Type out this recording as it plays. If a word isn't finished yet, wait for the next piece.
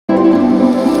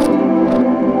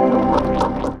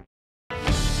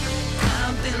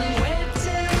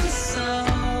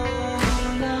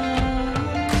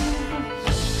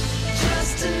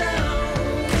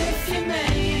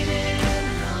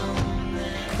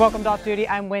Welcome to Off Duty.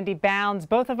 I'm Wendy Bounds.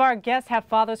 Both of our guests have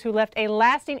fathers who left a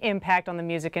lasting impact on the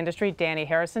music industry. Dhani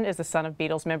Harrison is the son of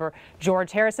Beatles member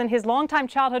George Harrison, his longtime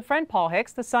childhood friend Paul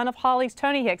Hicks, the son of Hollies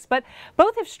Tony Hicks. But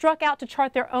both have struck out to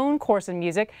chart their own course in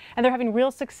music, and they're having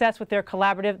real success with their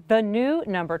collaborative, The New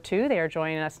Number 2. They are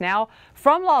joining us now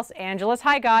from Los Angeles.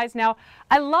 Hi, guys. Now,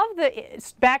 I love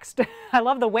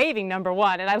the waving, number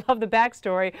one, and I love the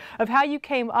backstory of how you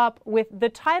came up with the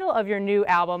title of your new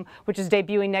album, which is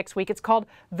debuting next week. It's called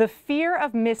The Fear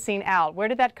of Missing Out. Where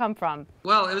did that come from?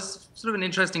 Well, it was sort of an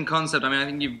interesting concept. I mean, I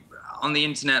think on the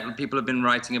internet, people have been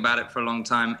writing about it for a long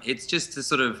time. It's just a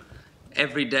sort of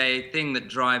everyday thing that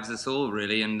drives us all,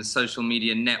 really, and the social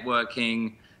media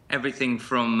networking, everything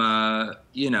from,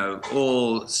 you know,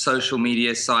 all social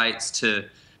media sites to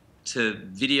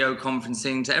video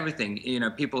conferencing, to everything, you know,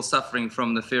 people suffering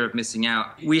from the fear of missing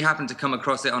out. We happened to come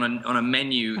across it on a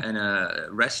menu in a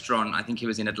restaurant. I think it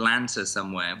was in Atlanta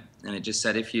somewhere, and it just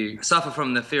said, if you suffer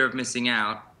from the fear of missing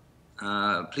out,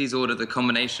 please order the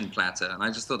combination platter. And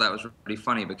I just thought that was really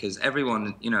funny, because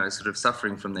everyone, you know, is sort of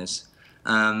suffering from this.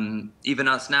 Even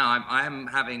us now, I'm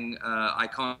having I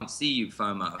can't see you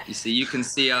FOMO. You see, you can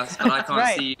see us, but I can't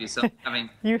right. see you. So I'm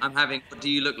having. What do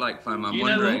you look like, FOMO? I'm you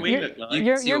wondering. know what we look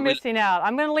like. You're missing out.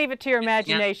 I'm going to leave it to your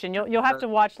imagination. You'll have to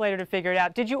watch later to figure it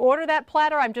out. Did you order that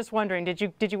platter? I'm just wondering. Did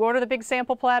you order the big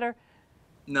sample platter?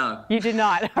 No. You did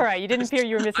not. All right. You didn't fear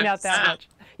you were missing out that much.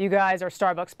 You guys are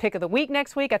Starbucks Pick of the Week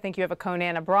next week. I think you have a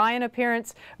Conan O'Brien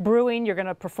appearance brewing. You're going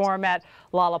to perform at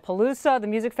Lollapalooza, the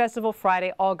music festival,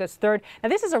 Friday, August 3rd. Now,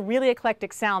 this is a really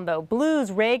eclectic sound, though.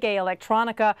 Blues, reggae,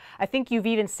 electronica. I think you've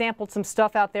even sampled some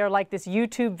stuff out there, like this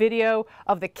YouTube video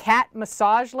of the Cat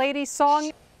Massage Lady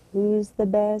song. Who's the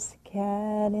best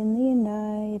cat in the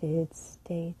United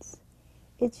States?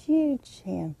 It's you,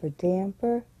 Champer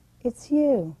Damper. It's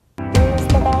you. Who's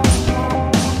the best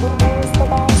cat? Who's the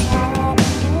best cat?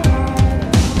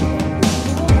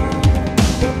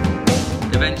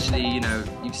 Eventually, you know,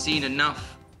 you've seen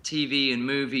enough TV and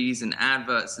movies and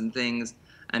adverts and things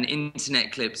and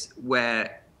internet clips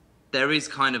where there is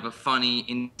kind of a funny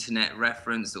internet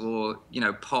reference or, you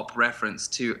know, pop reference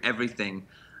to everything.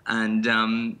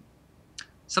 And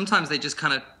sometimes they just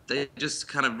kind of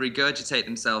regurgitate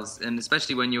themselves. And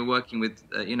especially when you're working with,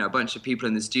 you know, a bunch of people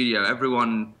in the studio,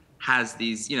 everyone has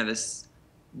these, you know, this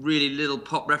really little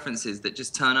pop references that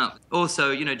just turn up.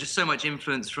 Also, you know, just so much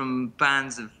influence from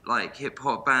bands of like hip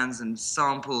hop bands and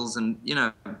samples, and you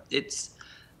know, it's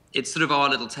sort of our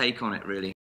little take on it,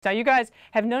 really. Now, you guys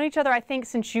have known each other, I think,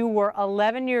 since you were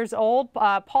 11 years old.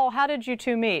 Paul, how did you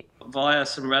two meet? Via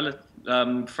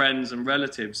some friends and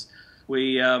relatives.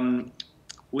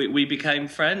 We became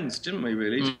friends, didn't we,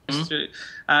 really? Mm-hmm.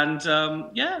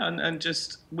 And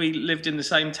just we lived in the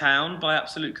same town by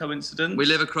absolute coincidence. We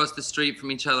live across the street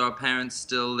from each other. Our parents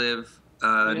still live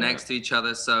next to each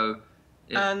other, so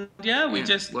we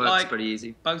just works like pretty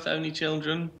easy. Both only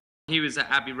children. He He was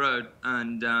at Abbey Road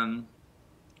and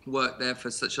worked there for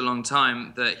such a long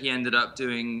time that he ended up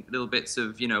doing little bits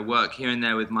of, you know, work here and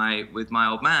there with my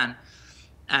old man.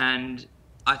 And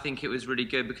I think it was really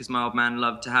good because my old man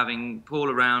loved having Paul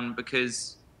around,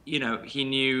 because, you know, he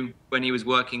knew when he was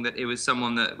working that it was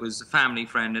someone that was a family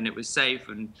friend and it was safe,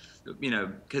 and, you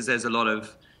know, because there's a lot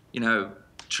of, you know,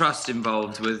 trust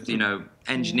involved with, you know,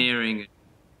 engineering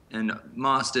and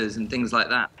masters and things like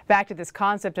that. Back to this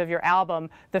concept of your album,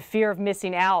 The Fear of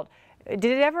Missing Out.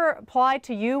 Did it ever apply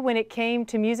to you when it came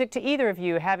to music, to either of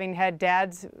you, having had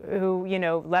dads who, you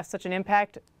know, left such an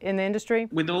impact in the industry?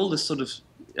 With all the sort of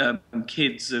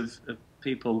kids of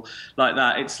people like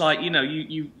that, it's like, you know,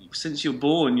 you since you're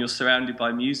born, you're surrounded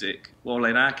by music, well,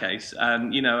 in our case,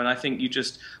 and, you know, and I think you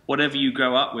just, whatever you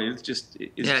grow up with just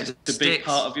is just a big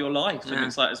part of your life. And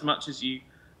it's like, as much as you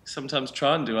sometimes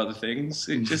try and do other things,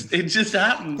 it just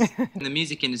happens. In the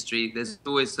music industry, there's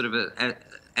always sort of a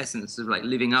essence of like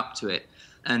living up to it,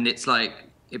 and it's like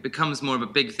it becomes more of a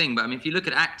big thing. But I mean, if you look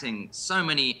at acting, so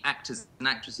many actors and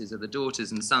actresses are the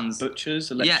daughters and sons.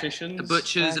 Butchers, electricians. Yeah,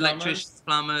 butchers, electricians,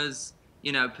 plumbers,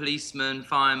 you know, policemen,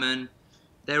 firemen.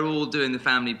 They're all doing the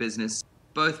family business.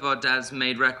 Both of our dads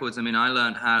made records. I mean,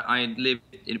 I lived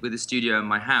with a studio in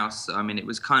my house. I mean, it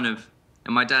was kind of,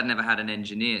 and my dad never had an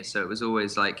engineer, so it was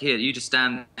always like, here, you just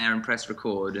stand there and press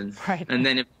record, and and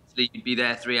then eventually you'd be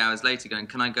there 3 hours later going,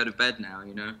 can I go to bed now,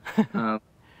 you know?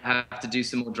 I have to do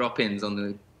some more drop-ins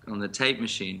on the tape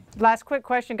machine. Last quick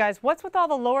question, guys. What's with all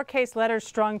the lowercase letters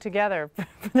strung together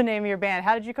for the name of your band?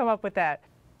 How did you come up with that?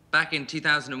 back in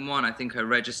 2001, I think I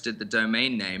registered the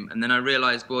domain name, and then I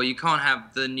realized, well, you can't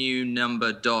have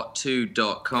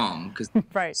thenewno2.com, because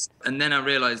right. And then I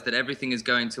realized that everything is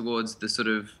going towards the sort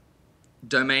of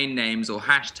domain names or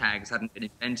hashtags hadn't been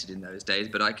invented in those days,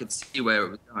 but I could see where it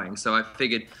was going. So I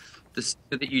figured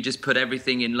that you just put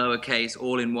everything in lowercase,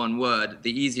 all in one word,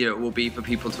 the easier it will be for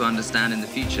people to understand in the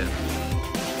future.